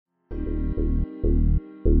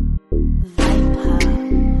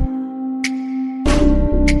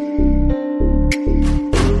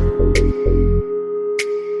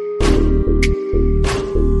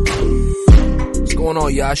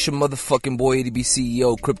Yeah, it's your motherfucking boy, ADB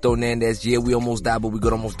CEO, Crypto Nandez. Yeah, we almost died, but we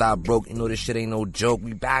could almost die broke. You know, this shit ain't no joke.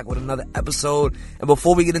 We back with another episode. And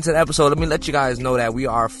before we get into the episode, let me let you guys know that we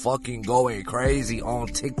are fucking going crazy on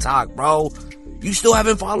TikTok, bro. You still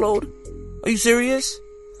haven't followed? Are you serious?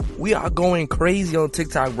 We are going crazy on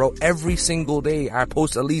TikTok, bro. Every single day, I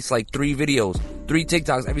post at least like 3 videos, 3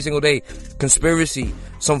 TikToks every single day. Conspiracy,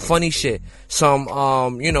 some funny shit, some,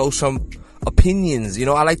 some opinions. You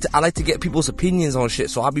know, I like to get people's opinions on shit.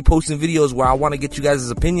 So I'll be posting videos where I want to get you guys'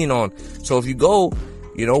 opinion on. So if you go,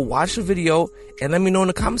 watch the video and let me know in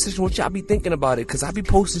the comment section what y'all be thinking about it. Cause I be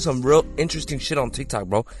posting some real interesting shit on TikTok,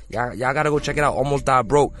 bro. Y'all gotta go check it out. Almost Died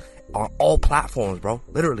Broke on all platforms, bro.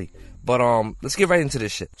 Literally. But let's get right into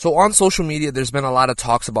this shit. So on social media, there's been a lot of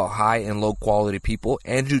talks about high and low quality people.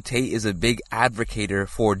 Andrew Tate is a big advocate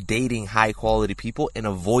for dating high quality people and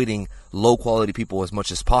avoiding low quality people as much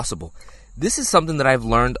as possible. This is something that I've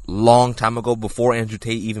learned long time ago before Andrew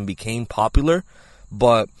Tate even became popular,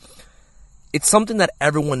 but it's something that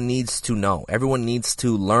everyone needs to know. Everyone needs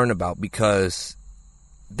to learn about because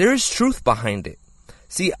there is truth behind it.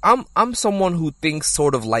 See, I'm someone who thinks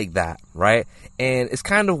sort of like that, right? And it's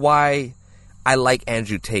kind of why I like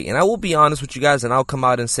Andrew Tate. And I will be honest with you guys, and I'll come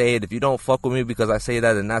out and say it. If you don't fuck with me because I say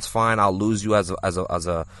that, then that's fine. I'll lose you as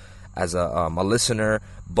a listener.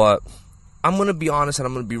 But I'm gonna be honest and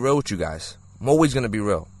I'm gonna be real with you guys. I'm always gonna be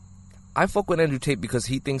real. I fuck with Andrew Tate because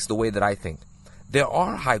he thinks the way that I think. There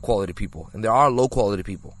are high quality people and there are low quality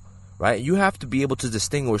people, right? You have to be able to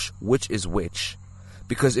distinguish which is which.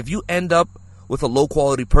 Because if you end up with a low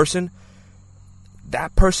quality person,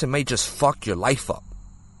 that person may just fuck your life up.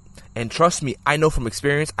 And trust me, I know from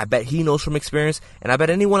experience. I bet he knows from experience. And I bet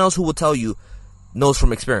anyone else who will tell you knows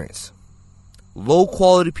from experience. Low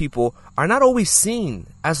quality people are not always seen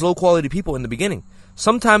as low quality people in the beginning.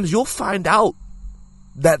 Sometimes you'll find out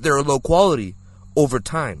that they're low quality over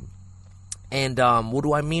time. And what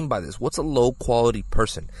do I mean by this? What's a low quality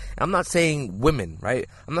person? And I'm not saying women, right?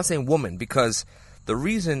 I'm not saying woman, because the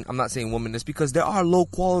reason I'm not saying woman is because there are low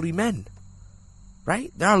quality men,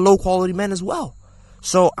 right? There are low quality men as well.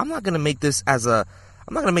 So I'm not gonna make this a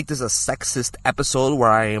sexist episode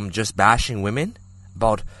where I am just bashing women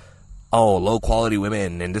about low quality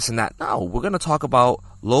women and this and that. No, we're gonna talk about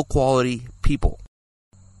low quality people.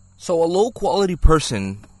 So a low quality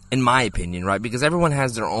person, in my opinion, right? Because everyone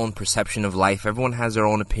has their own perception of life. Everyone has their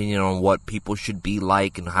own opinion on what people should be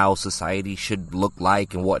like and how society should look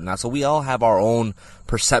like and whatnot. So we all have our own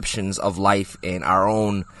perceptions of life and our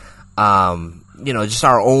own, just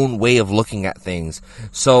our own way of looking at things.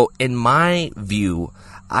 So in my view,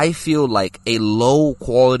 I feel like a low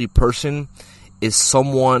quality person is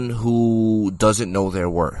someone who doesn't know their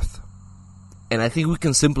worth. And I think we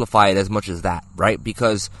can simplify it as much as that, right?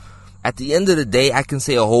 Because at the end of the day, I can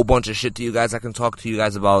say a whole bunch of shit to you guys. I can talk to you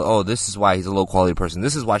guys about, this is why he's a low quality person.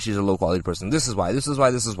 This is why she's a low quality person. This is why.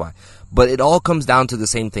 But it all comes down to the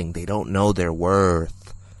same thing. They don't know their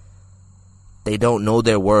worth. They don't know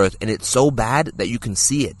their worth. And it's so bad that you can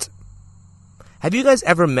see it. Have you guys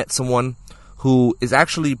ever met someone who is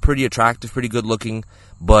actually pretty attractive, pretty good looking,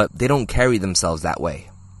 but they don't carry themselves that way?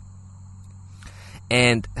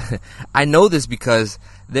 And I know this because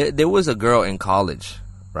there was a girl in college,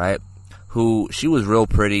 right? She was real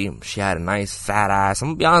pretty. She had a nice fat ass. I'm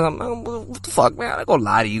gonna be honest, what the fuck, man? I'm not gonna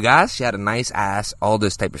lie to you guys. She had a nice ass, all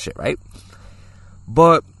this type of shit, right?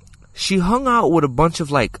 But she hung out with a bunch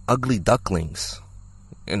of like ugly ducklings,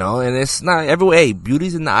 and it's not everywhere. Hey,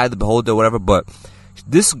 beauty's in the eye of the beholder, whatever. But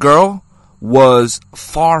this girl was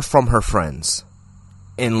far from her friends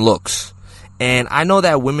in looks, and I know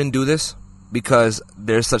that women do this because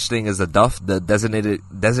there's such thing as the DUF, the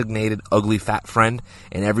designated ugly fat friend,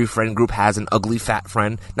 and every friend group has an ugly fat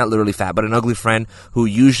friend, not literally fat, but an ugly friend who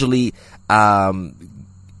usually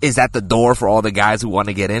is at the door for all the guys who want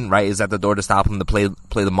to get in, right? Is at the door to stop them to play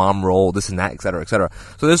the mom role, this and that, etc., etc.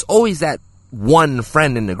 So there's always that one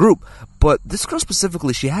friend in the group. But this girl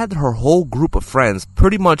specifically, she had her whole group of friends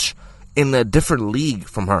pretty much in a different league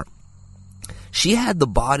from her. She had the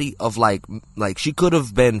body of like she could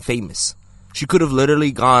have been famous. She could have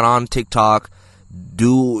literally gone on TikTok,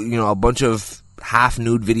 do, a bunch of half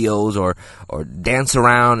nude videos or dance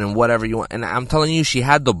around and whatever you want. And I'm telling you, she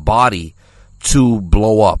had the body to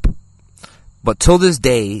blow up. But till this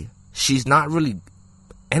day, she's not really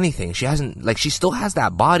anything. She still has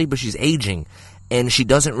that body, but she's aging. And she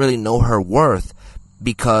doesn't really know her worth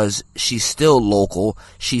because she's still local.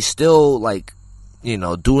 She's still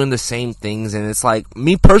doing the same things. And it's like,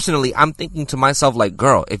 me personally, I'm thinking to myself, like,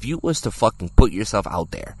 girl, if you was to fucking put yourself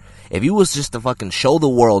out there, if you was just to fucking show the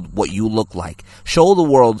world what you look like, show the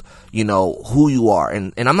world, who you are.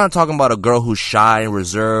 And I'm not talking about a girl who's shy and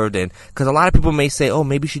reserved, and because a lot of people may say, oh,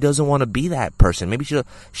 maybe she doesn't want to be that person. Maybe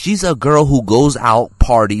she's a girl who goes out,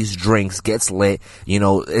 parties, drinks, gets lit,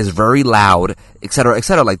 is very loud, etc.,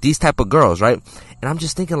 etc., like these type of girls, right? And I'm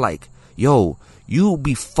just thinking, like, yo, you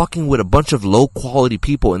be fucking with a bunch of low quality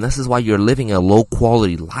people, and this is why you're living a low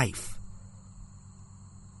quality life.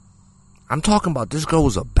 I'm talking about, this girl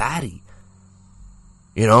was a baddie,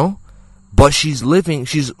 but she's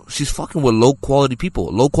fucking with low quality people.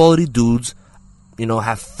 Low quality dudes,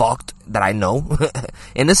 have fucked that I know.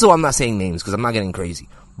 And this is why I'm not saying names, because I'm not getting crazy.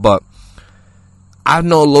 But I've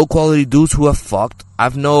known low quality dudes who have fucked.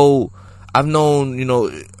 I've known,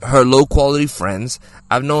 her low quality friends.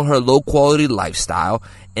 I've known her low quality lifestyle.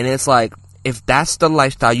 And it's like, if that's the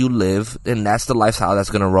lifestyle you live, then that's the lifestyle that's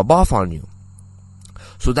going to rub off on you.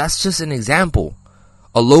 So that's just an example.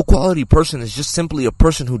 A low quality person is just simply a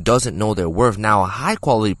person who doesn't know their worth. Now, a high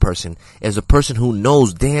quality person is a person who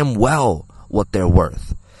knows damn well what they're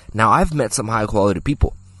worth. Now, I've met some high quality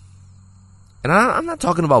people. And I'm not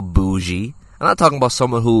talking about bougie. I'm not talking about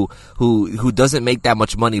someone who doesn't make that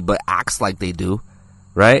much money but acts like they do.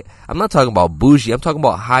 Right? I'm not talking about bougie. I'm talking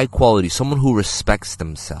about high quality. Someone who respects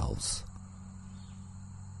themselves.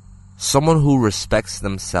 Someone who respects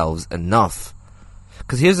themselves enough.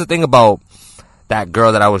 Because here's the thing about that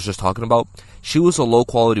girl that I was just talking about. She was a low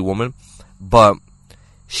quality woman, but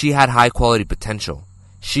she had high quality potential.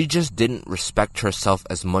 She just didn't respect herself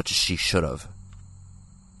as much as she should have.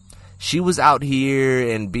 She was out here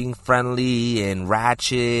and being friendly and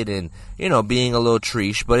ratchet and, being a little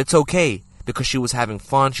treesh, but it's okay because she was having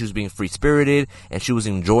fun. She was being free spirited and she was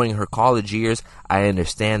enjoying her college years. I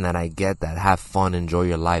understand that. I get that. Have fun, enjoy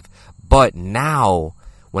your life. But now,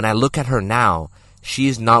 when I look at her now, she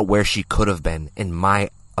is not where she could have been, in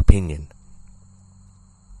my opinion.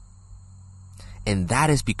 And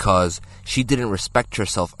that is because she didn't respect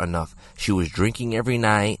herself enough. She was drinking every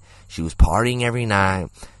night. She was partying every night.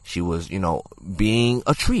 She was, being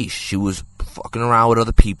a treesh. She was fucking around with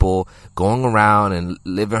other people, going around and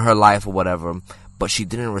living her life or whatever. But she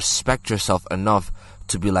didn't respect herself enough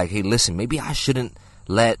to be like, hey, listen, maybe I shouldn't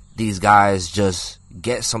let these guys just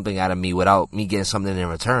get something out of me without me getting something in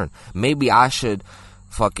return. Maybe I should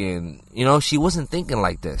fucking, she wasn't thinking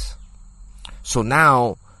like this. So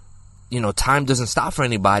now, time doesn't stop for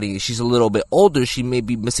anybody. She's a little bit older. She may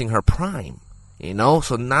be missing her prime,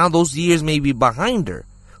 so now those years may be behind her.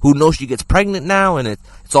 Who knows, she gets pregnant now and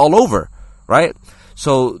it's all over, right?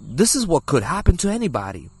 So this is what could happen to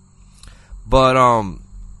anybody. But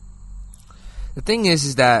the thing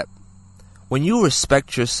is that when you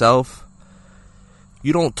respect yourself,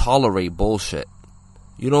 you don't tolerate bullshit.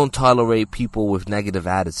 You don't tolerate people with negative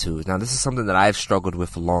attitudes. Now, this is something that I've struggled with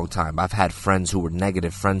for a long time. I've had friends who were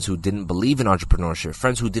negative, friends who didn't believe in entrepreneurship,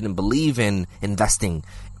 friends who didn't believe in investing,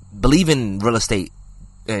 believe in real estate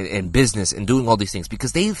and business and doing all these things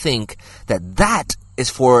because they think that is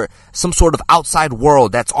for some sort of outside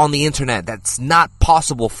world that's on the internet. That's not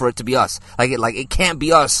possible for it to be us. Like it can't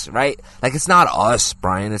be us, right? Like it's not us,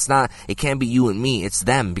 Brian. It can't be you and me. It's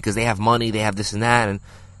them because they have money, they have this and that. And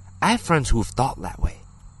I have friends who have thought that way,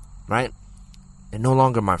 right? They're no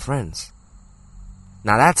longer my friends.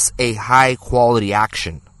 Now that's a high quality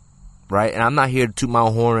action, right? And I'm not here to toot my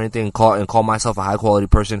own horn or anything and call myself a high quality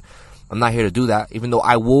person. I'm not here to do that, even though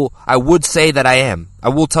I would say that I am. I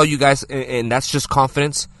will tell you guys, and that's just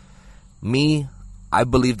confidence. Me, I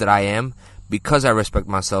believe that I am because I respect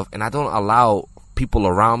myself, and I don't allow people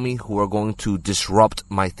around me who are going to disrupt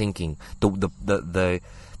my thinking. The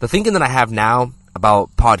thinking that I have now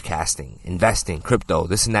about podcasting, investing, crypto,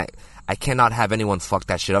 this and that, I cannot have anyone fuck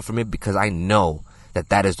that shit up for me because I know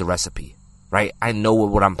that is the recipe. Right? I know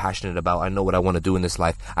what I'm passionate about. I know what I want to do in this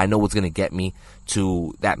life. I know what's going to get me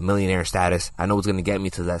to that millionaire status. I know what's going to get me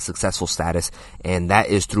to that successful status. And that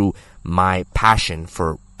is through my passion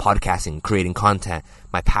for podcasting, creating content,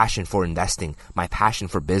 my passion for investing, my passion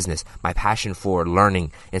for business, my passion for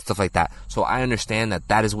learning and stuff like that. So I understand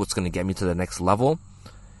that is what's going to get me to the next level.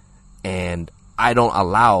 And I don't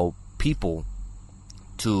allow people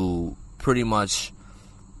to pretty much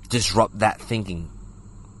disrupt that thinking.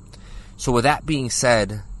 So with that being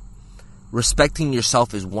said, respecting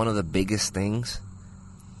yourself is one of the biggest things.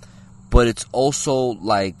 But it's also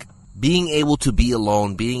like being able to be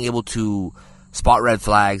alone, being able to spot red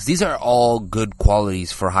flags. These are all good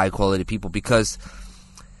qualities for high quality people because,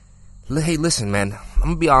 hey, listen, man, I'm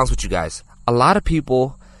going to be honest with you guys. A lot of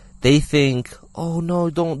people, they think, oh no,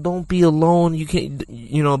 don't be alone. You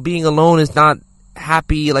can't, being alone is not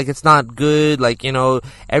happy, like it's not good, like,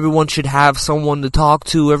 everyone should have someone to talk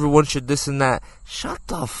to, everyone should this and that. Shut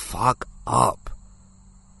the fuck up.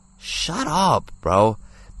 Shut up, bro.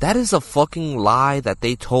 That is a fucking lie that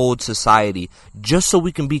they told society just so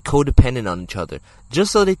we can be codependent on each other.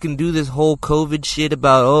 Just so they can do this whole COVID shit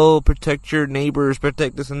about, oh, protect your neighbors,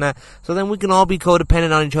 protect this and that. So then we can all be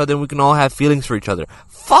codependent on each other and we can all have feelings for each other.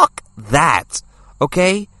 Fuck that.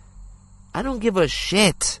 Okay? I don't give a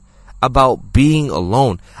shit about being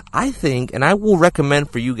alone. I think, and I will recommend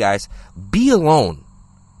for you guys, be alone.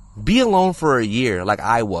 Be alone for a year like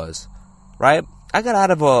I was. Right? I got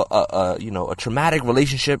out of a traumatic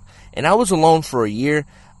relationship, and I was alone for a year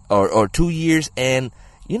or 2 years, and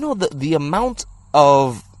the amount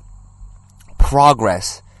of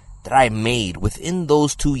progress that I made within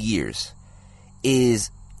those 2 years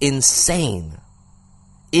is insane.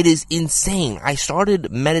 It is insane. I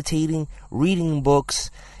started meditating, reading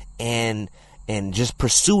books, and just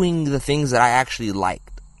pursuing the things that I actually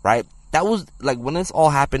liked, right? That was, like, when this all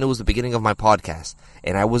happened, it was the beginning of my podcast.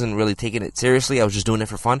 And I wasn't really taking it seriously. I was just doing it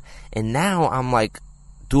for fun. And now I'm, like,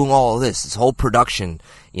 doing all of this whole production,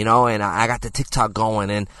 and I got the TikTok going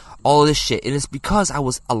and all of this shit. And it's because I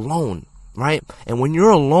was alone, right? And when you're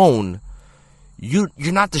alone, you're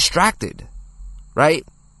not distracted, right?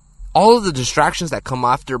 All of the distractions that come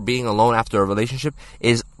after being alone after a relationship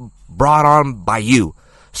is brought on by you.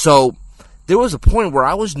 So there was a point where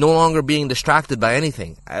I was no longer being distracted by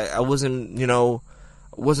anything. I wasn't,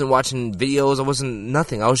 wasn't watching videos. I wasn't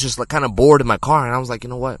nothing. I was just like kind of bored in my car, and I was like, you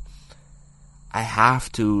know what? I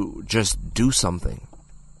have to just do something.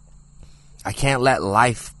 I can't let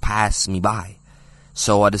life pass me by.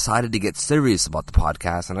 So I decided to get serious about the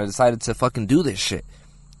podcast, and I decided to fucking do this shit.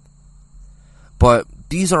 But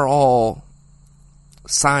these are all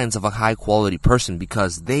signs of a high quality person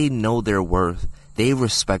because they know their worth. They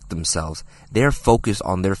respect themselves. They're focused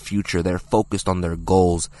on their future. They're focused on their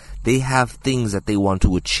goals. They have things that they want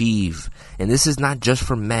to achieve. And this is not just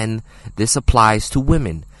for men. This applies to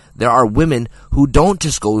women. There are women who don't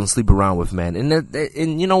just go and sleep around with men.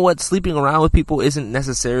 And you know what? Sleeping around with people isn't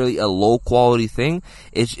necessarily a low quality thing.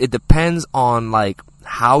 It depends on, like,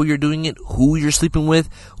 how you're doing it, who you're sleeping with.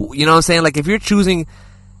 You know what I'm saying? Like, if you're choosing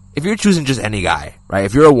just any guy, right?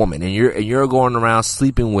 If you're a woman and you're going around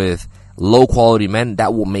sleeping with low quality men,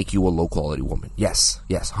 that will make you a low quality woman. Yes,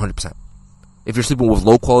 100%. If you're sleeping with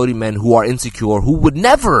low quality men who are insecure, who would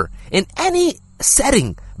never in any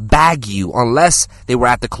setting bag you unless they were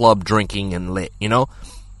at the club drinking and lit,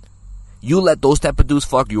 you let those type of dudes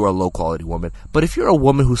fuck, you are a low quality woman. But if you're a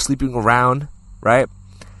woman who's sleeping around, right,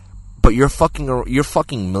 but you're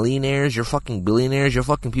fucking millionaires, you're fucking billionaires, you're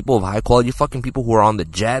fucking people of high quality, you're fucking people who are on the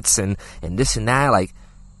jets and this and that, like,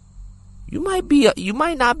 you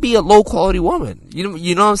might not be a low quality woman. You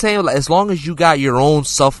know what I'm saying? Like, as long as you got your own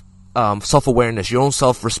self-awareness, your own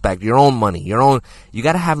self-respect, your own money, you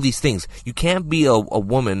gotta have these things. You can't be a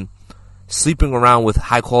woman sleeping around with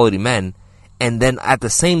high quality men and then at the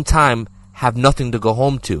same time have nothing to go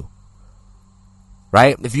home to.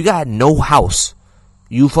 Right? If you got no house,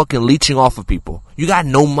 you fucking leeching off of people. You got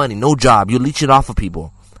no money, no job, you're leeching off of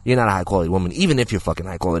people. You're not a high quality woman, even if you're fucking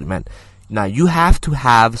high quality men. Now, you have to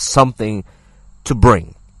have something to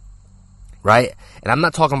bring, right? And I'm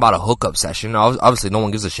not talking about a hookup session. Obviously, no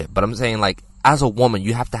one gives a shit. But I'm saying, like, as a woman,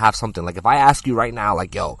 you have to have something. Like, if I ask you right now,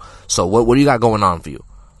 like, yo, so what do you got going on for you?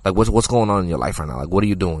 Like, what's going on in your life right now? Like, what are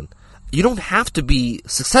you doing? You don't have to be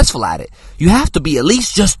successful at it. You have to be at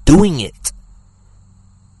least just doing it.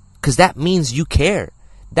 Because that means you care.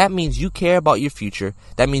 That means you care about your future.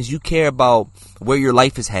 That means you care about where your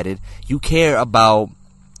life is headed. You care about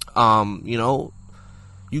you're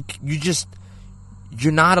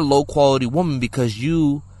not a low quality woman because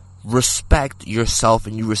you respect yourself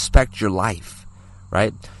and you respect your life,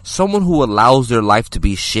 right? Someone who allows their life to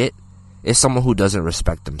be shit is someone who doesn't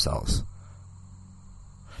respect themselves.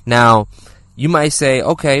 Now, you might say,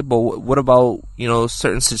 okay, but what about,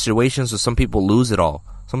 certain situations where some people lose it all?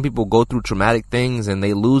 Some people go through traumatic things and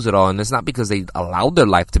they lose it all, and it's not because they allowed their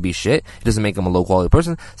life to be shit. It doesn't make them a low quality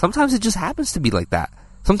person. Sometimes it just happens to be like that.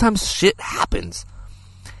 Sometimes shit happens.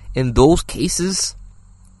 In those cases,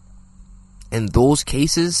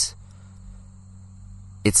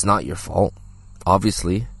 it's not your fault,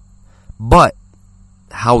 obviously. But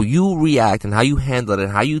how you react and how you handle it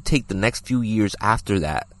and how you take the next few years after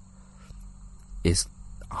that is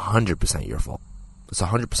 100% your fault. It's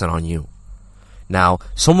 100% on you. Now,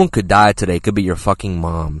 someone could die today. It could be your fucking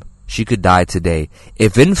mom. She could die today.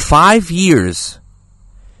 If in 5 years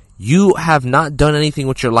you have not done anything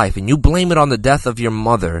with your life and you blame it on the death of your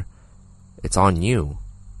mother, It's on you.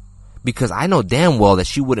 Because I know damn well that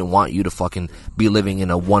she wouldn't want you to fucking be living in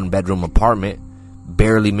a 1-bedroom apartment,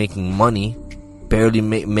 barely making money, barely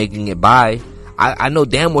making it by. I know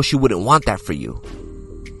damn well she wouldn't want that for you.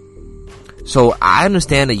 So I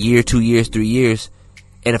understand a year, 2 years, 3 years,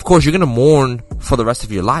 and of course you're gonna mourn for the rest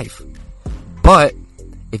of your life. But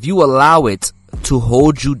if you allow it to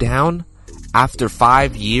hold you down after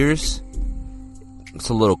 5 years, it's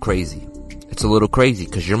a little crazy. It's a little crazy,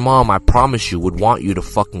 because your mom, I promise you, would want you to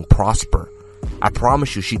fucking prosper. I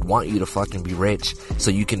promise you, she'd want you to fucking be rich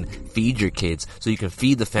so you can feed your kids, so you can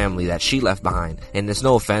feed the family that she left behind. And there's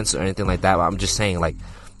no offense or anything like that, but I'm just saying, like,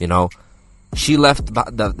 you know, she left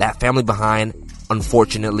that family behind,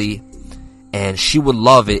 unfortunately, and she would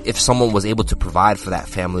love it if someone was able to provide for that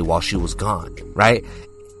family while she was gone, right?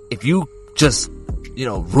 If you just, you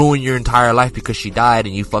know, ruin your entire life because she died,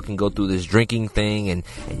 and you fucking go through this drinking thing, and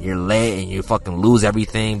you're late, and you fucking lose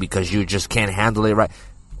everything because you just can't handle it right,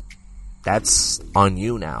 that's on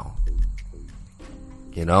you now.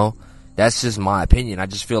 You know? That's just my opinion. I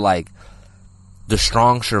just feel like the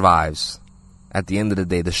strong survives. At the end of the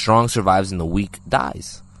day, the strong survives and the weak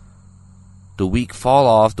dies. The weak fall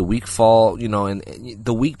off, the weak fall, you know, and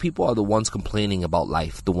the weak people are the ones complaining about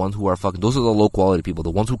life. The ones who are fucking, those are the low quality people. The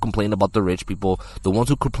ones who complain about the rich people, the ones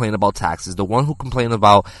who complain about taxes, the ones who complain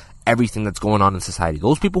about everything that's going on in society.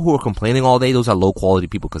 Those people who are complaining all day, those are low quality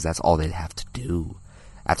people, because that's all they have to do.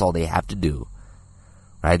 That's all they have to do.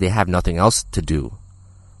 Right? They have nothing else to do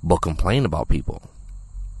but complain about people.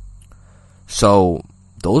 So,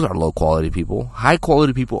 those are low quality people. High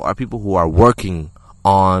quality people are people who are working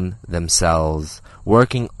on themselves,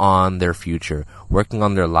 working on their future, working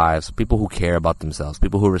on their lives, people who care about themselves,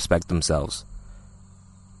 people who respect themselves.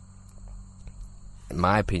 In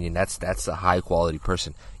my opinion, that's a high quality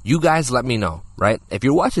person. You guys let me know, right? If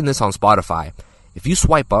you're watching this on Spotify, if you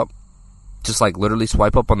swipe up, just like literally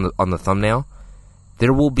swipe up on the thumbnail,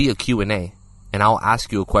 there will be a Q&A, and I'll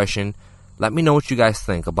ask you a question. Let me know what you guys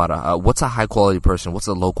think about what's a high quality person, what's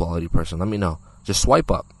a low quality person. Let me know. Just swipe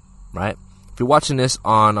up, right? If you're watching this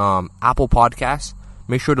on Apple Podcasts,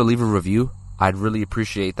 make sure to leave a review. I'd really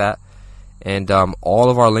appreciate that. And all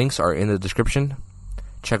of our links are in the description.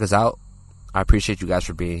 Check us out. I appreciate you guys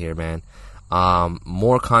for being here, man.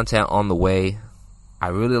 More content on the way. I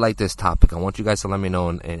really like this topic. I want you guys to let me know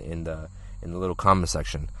in the little comment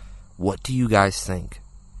section. What do you guys think?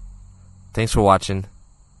 Thanks for watching.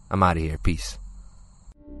 I'm out of here. Peace.